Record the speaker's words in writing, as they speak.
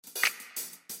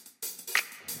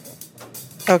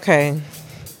Okay,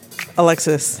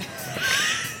 Alexis,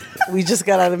 we just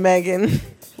got out of Megan.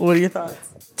 What are your thoughts?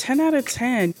 10 out of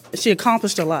 10. She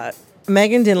accomplished a lot.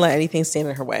 Megan didn't let anything stand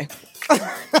in her way.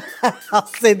 I'll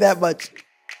say that much.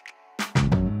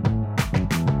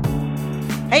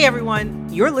 Hey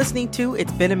everyone, you're listening to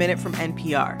It's Been a Minute from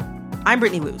NPR. I'm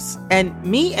Brittany Luce, and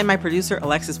me and my producer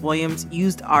Alexis Williams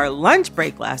used our lunch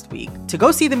break last week to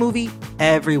go see the movie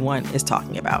everyone is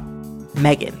talking about,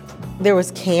 Megan. There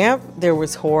was camp, there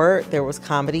was horror, there was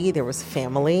comedy, there was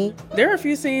family. There are a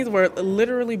few scenes where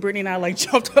literally Brittany and I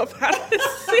jumped up out of the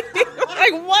seat.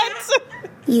 What?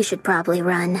 You should probably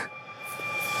run.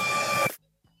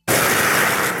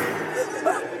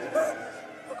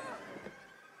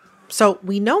 So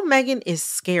we know Megan is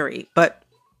scary, but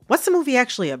what's the movie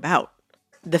actually about?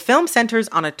 The film centers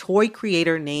on a toy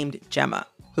creator named Gemma,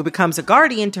 who becomes a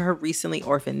guardian to her recently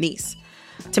orphaned niece.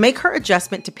 To make her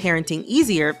adjustment to parenting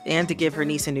easier and to give her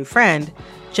niece a new friend,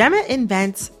 Gemma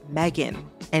invents Megan,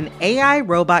 an AI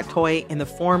robot toy in the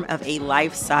form of a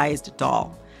life-sized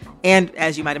doll. And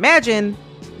as you might imagine,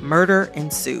 murder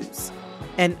ensues.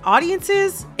 And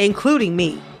audiences, including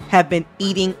me, have been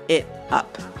eating it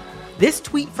up. This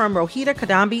tweet from Rohita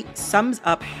Kadambi sums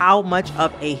up how much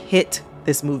of a hit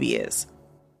this movie is.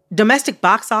 Domestic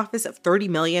box office of $30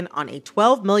 million on a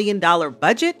 $12 million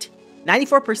budget,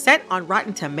 94% on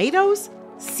Rotten Tomatoes,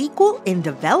 sequel in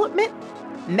development.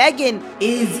 Megan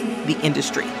is the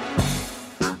industry.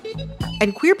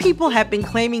 And queer people have been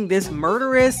claiming this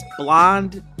murderous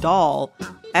blonde doll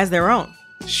as their own.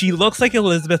 She looks like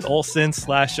Elizabeth Olsen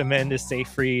 / Amanda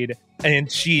Seyfried,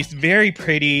 and she's very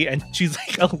pretty, and she's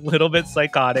a little bit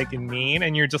psychotic and mean,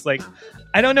 and you're just like,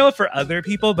 I don't know it for other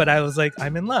people, but I was like,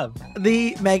 I'm in love.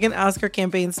 The Megan Oscar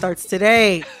campaign starts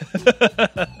today.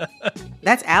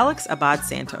 That's Alex Abad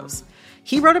Santos.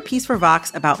 He wrote a piece for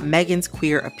Vox about Megan's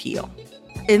queer appeal.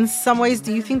 In some ways,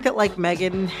 do you think that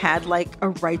Megan had a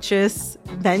righteous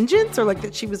vengeance, or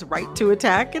that she was right to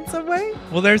attack in some way?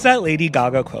 Well, there's that Lady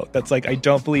Gaga quote that's I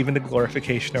don't believe in the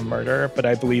glorification of murder, but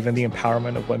I believe in the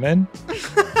empowerment of women.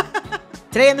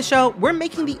 Today on the show, we're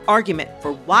making the argument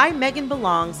for why Megan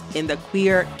belongs in the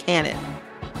queer canon.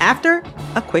 After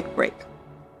a quick break.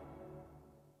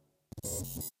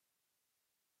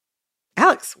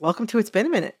 Alex, welcome to It's Been a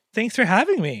Minute. Thanks for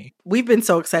having me. We've been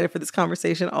so excited for this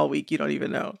conversation all week, you don't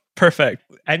even know. Perfect.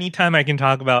 Anytime I can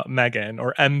talk about Megan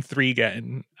or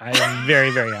M3gen, I am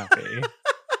very, very happy.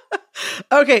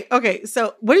 Okay.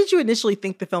 So what did you initially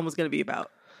think the film was going to be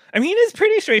about? I mean, it's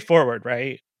pretty straightforward,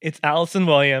 right? It's Allison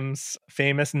Williams,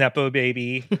 famous Nepo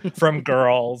baby from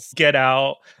Girls, Get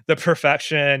Out, The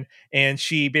Perfection, and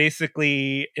she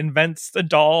basically invents a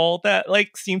doll that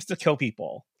seems to kill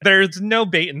people. There's no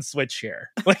bait and switch here.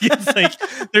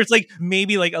 There's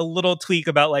maybe a little tweak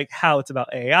about how it's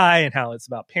about AI and how it's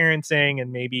about parenting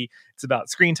and maybe it's about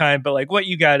screen time, but what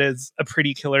you got is a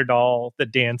pretty killer doll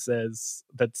that dances,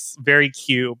 that's very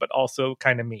cute but also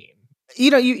kind of mean.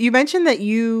 You mentioned that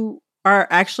you are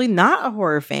actually not a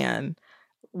horror fan.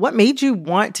 What made you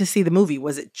want to see the movie?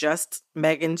 Was it just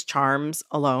Megan's charms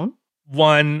alone?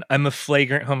 One, I'm a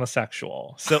flagrant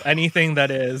homosexual. So anything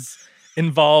that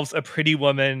involves a pretty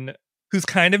woman who's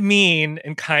kind of mean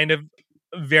and kind of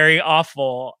very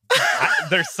awful,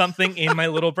 there's something in my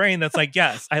little brain that's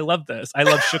yes, I love this. I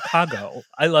love Chicago.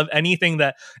 I love anything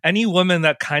that any woman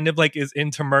that kind of is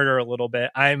into murder a little bit,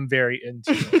 I'm very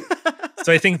into.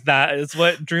 So I think that is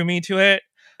what drew me to it.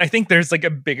 I think there's a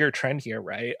bigger trend here,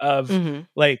 right? Of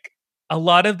a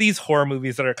lot of these horror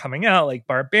movies that are coming out, like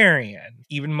Barbarian,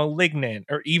 even Malignant,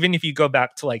 or even if you go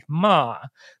back to Ma,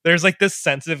 there's this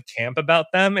sense of camp about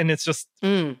them. And it's just,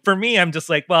 for me, I'm just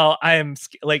well, I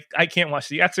can't watch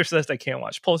The Exorcist. I can't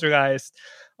watch Poltergeist.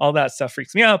 All that stuff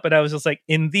freaks me out. But I was just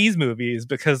in these movies,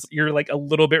 because you're a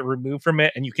little bit removed from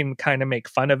it and you can kind of make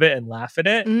fun of it and laugh at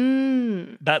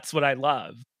it. That's what I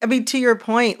love. I mean, to your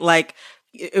point,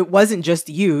 it wasn't just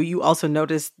you. You also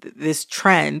noticed this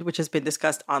trend, which has been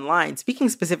discussed online, speaking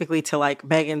specifically to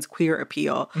Megan's queer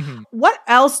appeal. Mm-hmm. What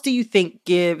else do you think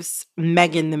gives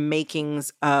Megan the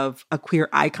makings of a queer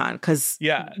icon? Because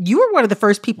you were one of the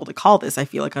first people to call this, I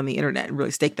feel on the internet and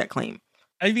really stake that claim.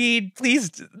 I mean,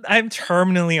 please, I'm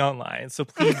terminally online, so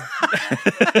please.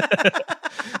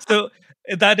 So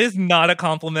that is not a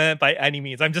compliment by any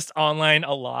means. I'm just online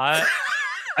a lot.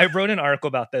 I wrote an article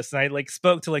about this, and I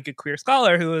spoke to a queer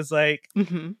scholar who was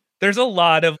there's a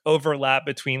lot of overlap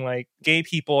between gay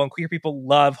people and queer people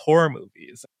love horror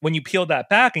movies. When you peel that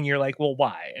back and you're well,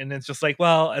 why? And it's just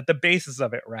well, at the basis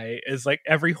of it, right, is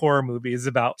every horror movie is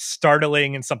about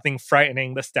startling and something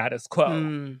frightening the status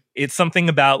quo. It's something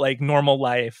about normal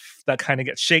life that kind of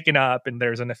gets shaken up, and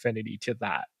there's an affinity to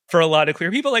that. for a lot of queer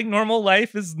people, like normal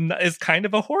life is kind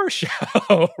of a horror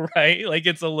show, right? Like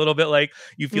it's a little bit like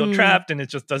you feel trapped and it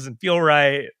just doesn't feel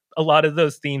right. A lot of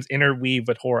those themes interweave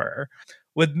with horror.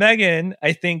 With Megan,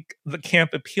 I think the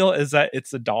camp appeal is that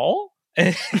it's a doll.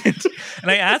 And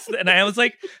I asked, and I was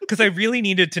like, because I really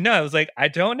needed to know. I was like, I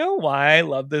don't know why I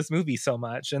love this movie so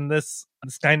much. And this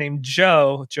guy named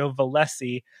Joe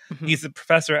Valesi, he's a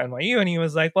professor at NYU, and he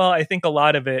was like, well, I think a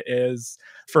lot of it is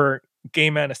for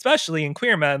gay men, especially, and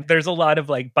queer men. There's a lot of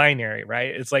like binary,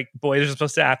 right? It's like boys are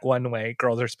supposed to act one way,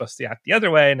 girls are supposed to act the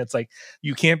other way, and it's like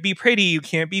you can't be pretty, you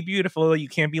can't be beautiful, you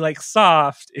can't be like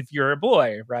soft if you're a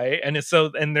boy, right? And it's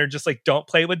so, and they're just like, don't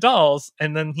play with dolls.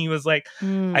 And then he was like,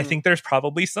 I think there's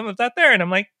probably some of that there, and I'm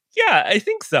like, yeah, I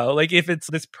think so. Like if it's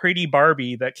this pretty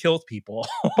Barbie that kills people,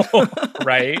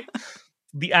 right?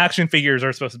 The action figures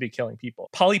are supposed to be killing people.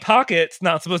 Polly Pocket's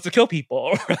not supposed to kill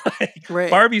people. Right?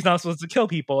 Barbie's not supposed to kill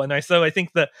people. And I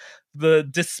think the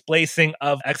displacing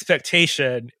of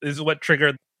expectation is what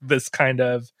triggered this kind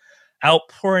of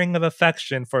outpouring of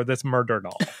affection for this murder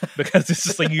doll. Because it's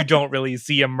just like you don't really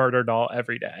see a murder doll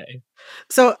every day.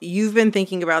 So you've been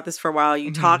thinking about this for a while.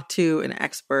 You talked to an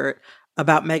expert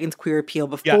about Megan's queer appeal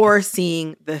before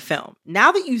seeing the film.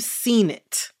 Now that you've seen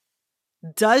it,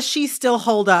 does she still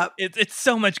hold up? It's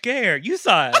so much gayer. You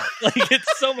saw it. Like,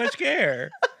 it's so much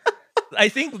gayer. I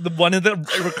think one of the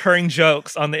recurring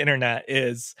jokes on the internet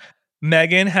is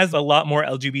Megan has a lot more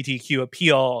LGBTQ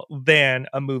appeal than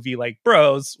a movie like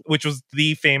Bros, which was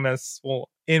the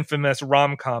infamous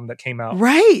rom-com that came out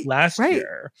last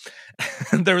year.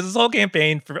 There was this whole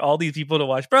campaign for all these people to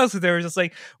watch Bros because they were just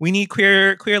like, we need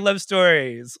queer love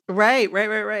stories. Right.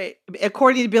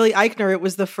 According to Billy Eichner, it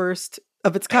was the first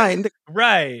of its kind.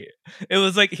 Right. It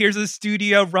was like, here's a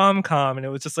studio rom-com, and it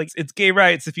was just like, it's gay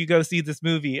rights if you go see this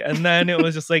movie. And then it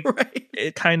was just like,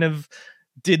 it kind of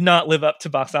did not live up to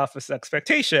box office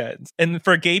expectations. And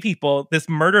for gay people, this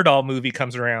murder doll movie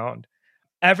comes around.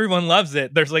 Everyone loves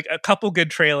it. There's like a couple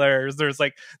good trailers. There's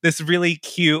like this really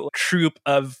cute troupe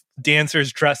of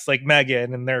dancers dressed like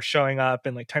Megan, and they're showing up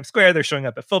in like Times Square. They're showing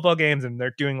up at football games and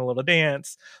they're doing a little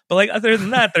dance. But like other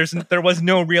than that, there was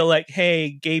no real like,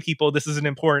 hey, gay people, this is an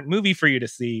important movie for you to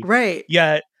see. Right.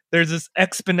 Yet there's this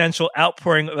exponential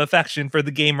outpouring of affection for the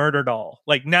gay murder doll.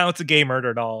 Like now it's a gay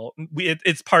murder doll.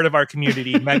 It's part of our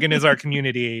community. Megan is our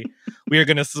community. We are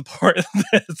going to support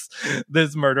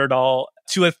this murder doll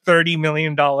to a $30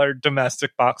 million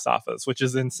domestic box office, which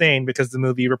is insane because the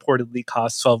movie reportedly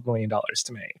cost $12 million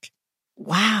to make.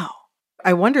 Wow.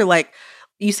 I wonder, like,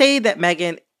 you say that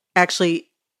Megan actually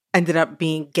ended up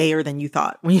being gayer than you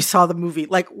thought when you saw the movie.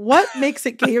 Like, what makes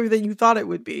it gayer than you thought it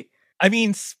would be? I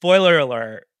mean, spoiler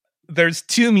alert. There's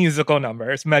 2 musical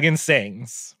numbers. Megan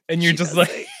sings. And you're just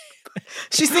like...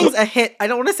 She sings a hit. I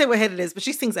don't want to say what hit it is, but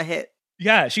she sings a hit.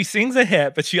 Yeah, she sings a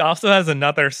hit, but she also has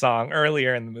another song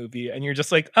earlier in the movie. And you're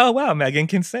just like, oh, wow, Megan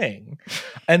can sing.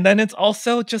 And then it's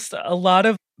also just a lot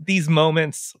of these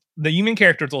moments. The human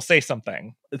characters will say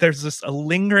something. There's just a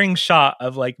lingering shot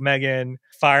of like Megan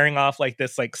firing off like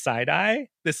this like side eye.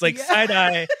 This like side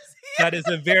eye that is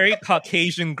a very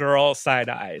Caucasian girl side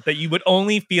eye that you would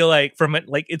only feel like from it,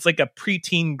 like it's like a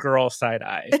preteen girl side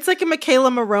eye. It's like a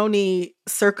Michaela Maroney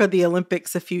circa the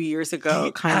Olympics a few years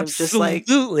ago, kind of just like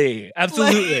absolutely.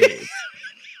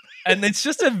 And it's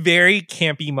just a very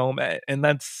campy moment, and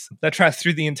that tracks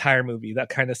through the entire movie, that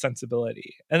kind of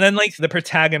sensibility. And then like the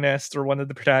protagonist, or one of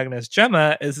the protagonists,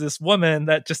 Gemma, is this woman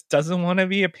that just doesn't want to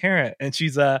be a parent, and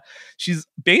she's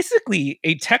basically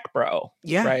a tech bro,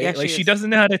 right? Yeah, like she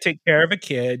doesn't know how to take care of a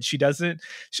kid.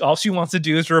 All she wants to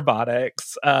do is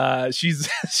robotics.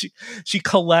 She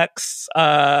collects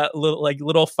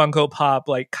little Funko Pop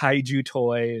like kaiju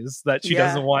toys that she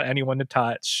doesn't want anyone to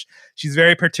touch. She's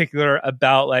very particular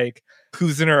about like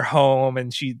who's in her home,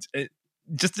 and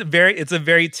it's a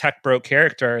very tech bro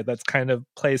character that's kind of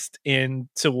placed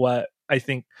into what I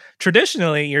think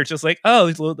traditionally you're just like, oh,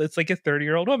 it's like a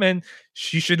 30-year-old woman.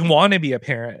 She should want to be a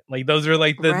parent. Like those are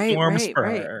like the norms for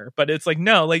her. But it's like,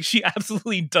 no, like she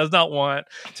absolutely does not want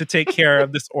to take care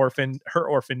of her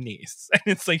orphan niece. And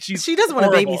it's like she doesn't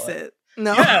want to babysit.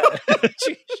 No. Yeah.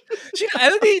 I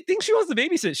don't think she wants to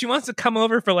babysit. She wants to come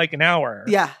over for like an hour.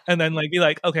 Yeah. And then like be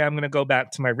like, okay, I'm going to go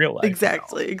back to my real life.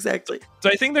 Exactly. So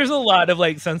I think there's a lot of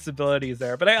like sensibilities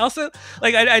there. But I also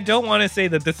like, I don't want to say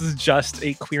that this is just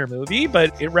a queer movie,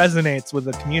 but it resonates with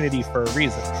the community for a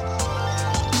reason.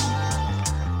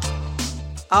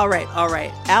 All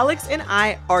right. Alex and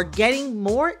I are getting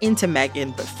more into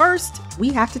Megan, but first we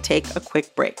have to take a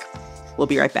quick break. We'll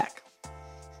be right back.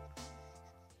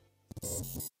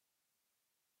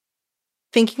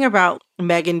 Thinking about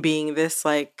Megan being this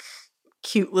like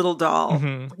cute little doll.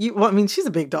 Mhm. Well, I mean, she's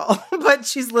a big doll, but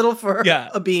she's little for Yeah.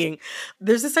 a being.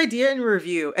 There's this idea in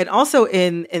review, and also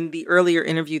in the earlier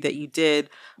interview that you did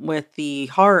with the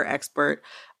horror expert,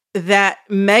 that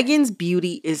Megan's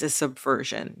beauty is a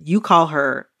subversion. You call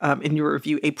her in your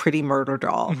review a pretty murder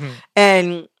doll, Mhm.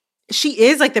 and she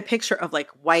is like the picture of like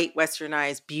white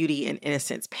westernized beauty and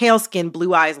innocence, pale skin,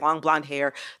 blue eyes, long blonde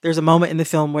hair. There's a moment in the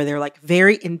film where they're like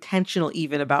very intentional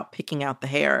even about picking out the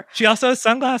hair. She also has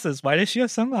sunglasses. Why does she have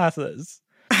sunglasses?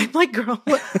 I'm like, girl,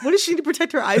 what does she need to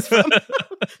protect her eyes from?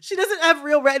 She doesn't have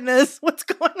real retinas. What's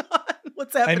going on?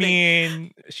 What's happening? I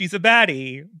mean, she's a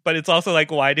baddie, but it's also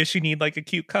like, why does she need like a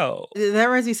cute coat? That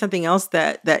reminds me of something else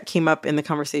that came up in the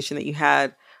conversation that you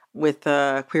had with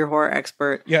the queer horror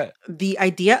expert. Yeah. The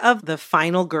idea of the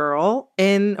final girl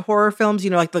in horror films,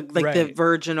 like the Right.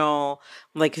 virginal,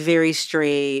 like very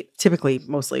straight, typically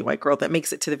mostly white girl that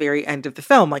makes it to the very end of the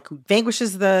film, like who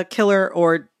vanquishes the killer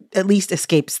or at least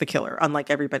escapes the killer, unlike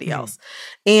everybody else.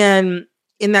 And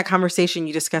in that conversation,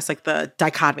 you discuss like the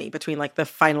dichotomy between like the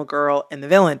final girl and the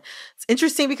villain. It's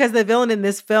interesting because the villain in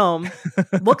this film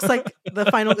looks like the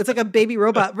final, it's like a baby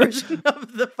robot version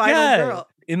of the final girl.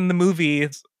 In the movie,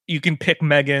 you can pick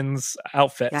Megan's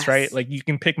outfits, Yes. right? Like you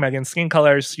can pick Megan's skin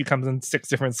colors. She comes in 6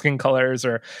 different skin colors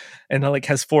and like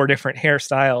has 4 different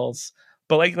hairstyles.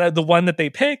 But like the one that they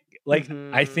pick, like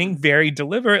I think very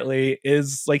deliberately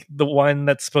is like the one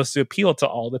that's supposed to appeal to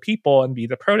all the people and be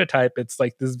the prototype. It's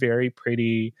like this very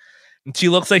pretty. She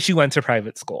looks like she went to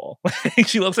private school.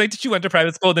 She looks like she went to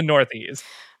private school in the Northeast.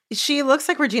 She looks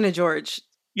like Regina George.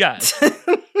 Yes.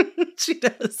 She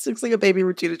does. Looks like a baby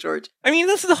Regina George. I mean,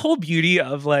 that's the whole beauty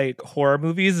of like horror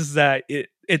movies is that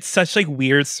it's such like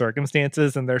weird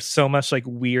circumstances and there's so much like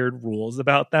weird rules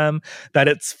about them that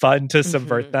it's fun to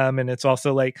subvert them. And it's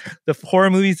also like the horror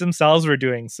movies themselves were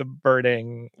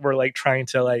like trying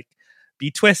to like be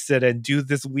twisted and do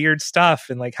this weird stuff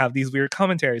and like have these weird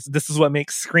commentaries. This is what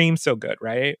makes Scream so good,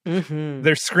 right?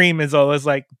 Their Scream is always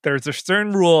like there's a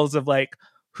certain rules of like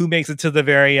who makes it to the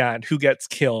very end, who gets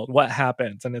killed, what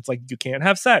happens. And it's like, you can't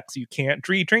have sex, you can't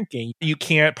be drinking, you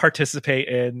can't participate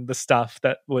in the stuff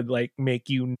that would like make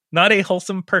you not a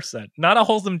wholesome person, not a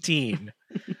wholesome teen.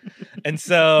 And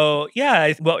so,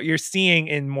 yeah, what you're seeing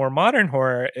in more modern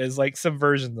horror is like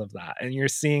subversions of that. And you're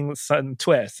seeing some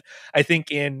twists. I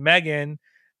think in Megan,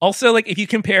 also, like, if you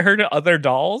compare her to other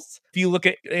dolls, if you look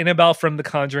at Annabelle from the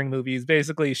Conjuring movies,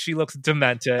 basically, she looks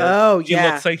demented. Oh, yeah.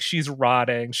 She looks like she's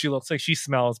rotting. She looks like she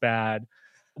smells bad.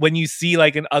 When you see,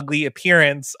 like, an ugly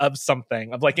appearance of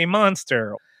something, of, like, a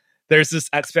monster, there's this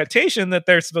expectation that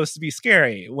they're supposed to be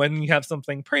scary. When you have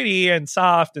something pretty and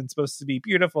soft and supposed to be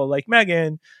beautiful, like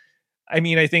Megan, I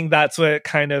mean, I think that's what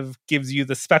kind of gives you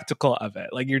the spectacle of it.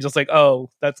 Like, you're just like, oh,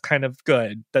 that's kind of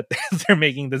good that they're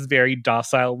making this very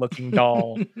docile looking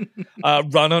doll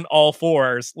run on all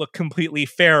fours, look completely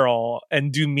feral,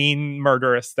 and do mean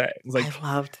murderous things. Like,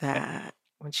 I loved that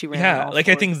when she ran. yeah, all like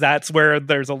I fours. think that's where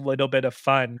there's a little bit of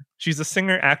fun. She's a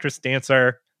singer, actress,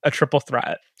 dancer, a triple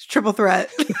threat. Triple threat.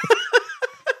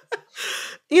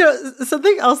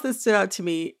 Something else that stood out to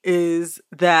me is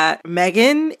that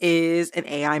Megan is an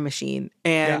AI machine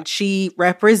and she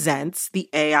represents the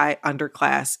AI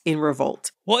underclass in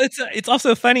revolt. Well, it's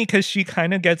also funny because she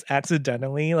kind of gets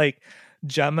accidentally like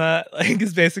Gemma like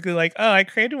is basically like, oh, I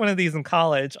created one of these in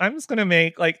college. I'm just gonna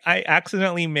make like I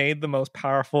accidentally made the most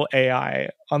powerful AI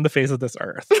on the face of this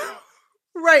earth.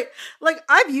 Right. Like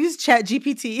I've used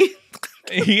ChatGPT.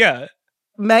 Yeah.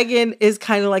 Megan is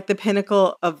kind of like the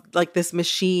pinnacle of like this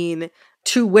machine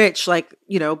to which like,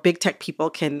 big tech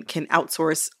people can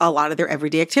outsource a lot of their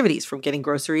everyday activities, from getting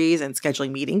groceries and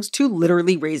scheduling meetings to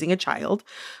literally raising a child,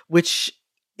 which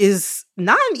is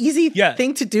not an easy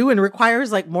thing to do and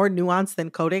requires like more nuance than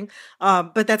coding.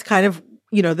 But that's kind of,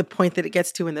 the point that it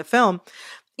gets to in the film.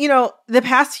 The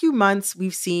past few months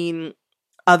we've seen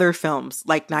other films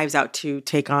like Knives Out to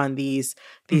take on these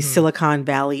Silicon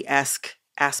Valley-esque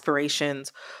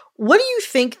aspirations. What do you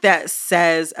think that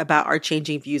says about our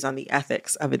changing views on the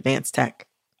ethics of advanced tech?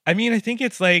 I mean, I think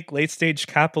it's like late stage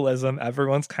capitalism.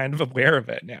 Everyone's kind of aware of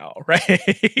it now, right?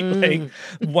 Like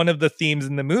one of the themes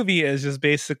in the movie is just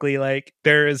basically like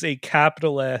there is a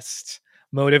capitalist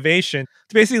motivation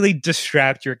to basically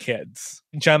distract your kids.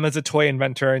 Gemma's a toy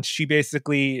inventor and she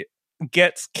basically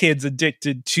gets kids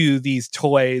addicted to these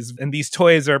toys, and these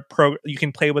toys are you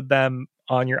can play with them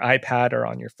on your iPad or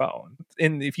on your phone.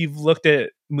 And if you've looked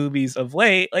at movies of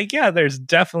late, like, yeah, there's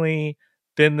definitely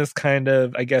been this kind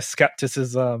of, I guess,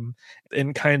 skepticism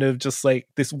and kind of just like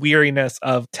this weariness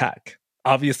of tech.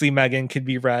 Obviously, Megan could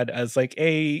be read as like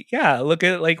look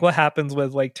at like what happens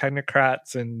with like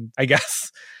technocrats and I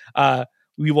guess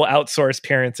we will outsource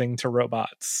parenting to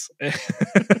robots.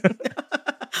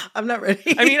 I'm not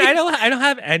ready. I mean, I don't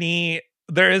have any.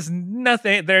 There's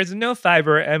no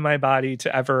fiber in my body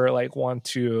to ever like want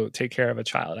to take care of a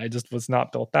child. I just was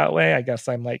not built that way. I guess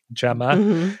I'm like Gemma.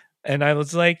 Mhm. And I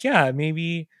was like, yeah,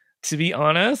 maybe, to be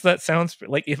honest, that sounds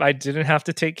like if I didn't have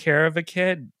to take care of a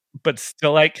kid, but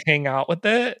still like hang out with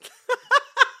it,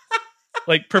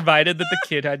 like provided that the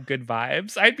kid had good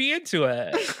vibes, I'd be into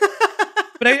it.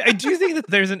 But I do think that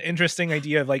there's an interesting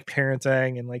idea of like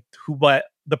parenting and like what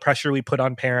the pressure we put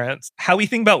on parents, how we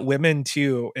think about women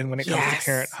too, and when it comes to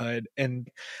parenthood. And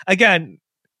again,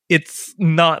 it's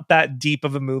not that deep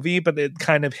of a movie, but it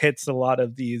kind of hits a lot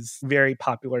of these very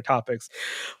popular topics.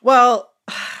 Well,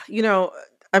 you know,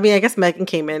 I mean, I guess Megan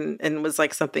came in and was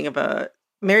like something of a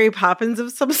Mary Poppins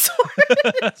of some sort.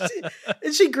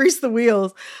 she greased the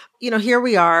wheels. You know, here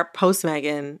we are, post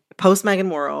Megan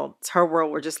world. It's her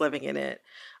world. We're just living in it.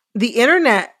 The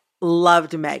internet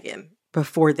loved Megan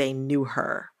before they knew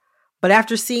her. But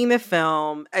after seeing the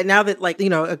film, and now that like, you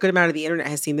know, a good amount of the internet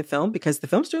has seen the film because the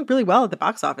film's doing really well at the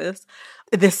box office,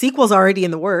 the sequel's already in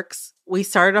the works. We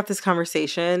started off this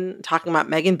conversation talking about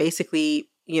Megan. Basically,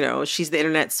 you know, she's the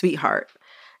internet sweetheart.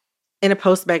 In a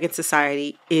post-Megan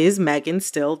society, is Megan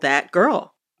still that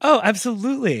girl? Oh,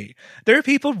 absolutely. There are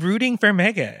people rooting for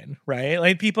Megan, right?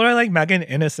 Like people are like, Megan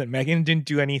innocent. Megan didn't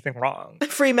do anything wrong.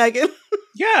 Free Megan.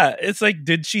 Yeah. It's like,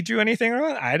 did she do anything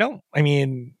wrong? I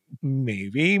mean,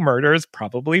 maybe murder is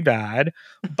probably bad,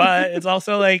 but it's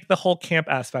also like the whole camp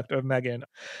aspect of Megan.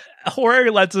 Horror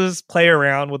lets us play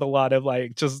around with a lot of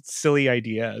like just silly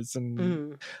ideas.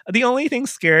 And the only thing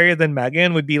scarier than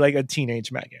Megan would be like a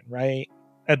teenage Megan, right?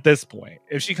 At this point,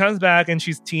 if she comes back and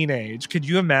she's teenage, could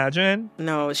you imagine?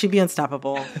 No, she'd be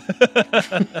unstoppable.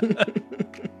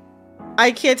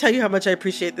 I can't tell you how much I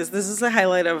appreciate this. This is the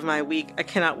highlight of my week. I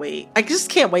cannot wait. I just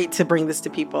can't wait to bring this to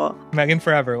people. Megan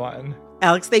for everyone.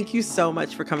 Alex, thank you so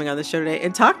much for coming on the show today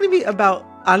and talking to me about,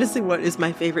 honestly, what is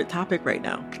my favorite topic right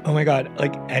now. Oh my God,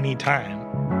 like anytime.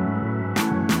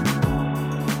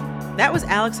 That was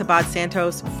Alex Abad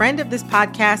Santos, friend of this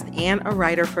podcast and a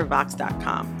writer for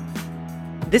Vox.com.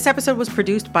 This episode was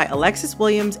produced by Alexis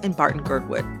Williams and Barton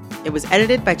Girdwood. It was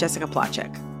edited by Jessica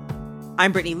Plotchek.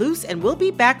 I'm Brittany Luce, and we'll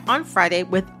be back on Friday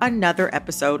with another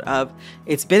episode of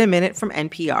It's Been a Minute from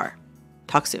NPR.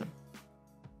 Talk soon.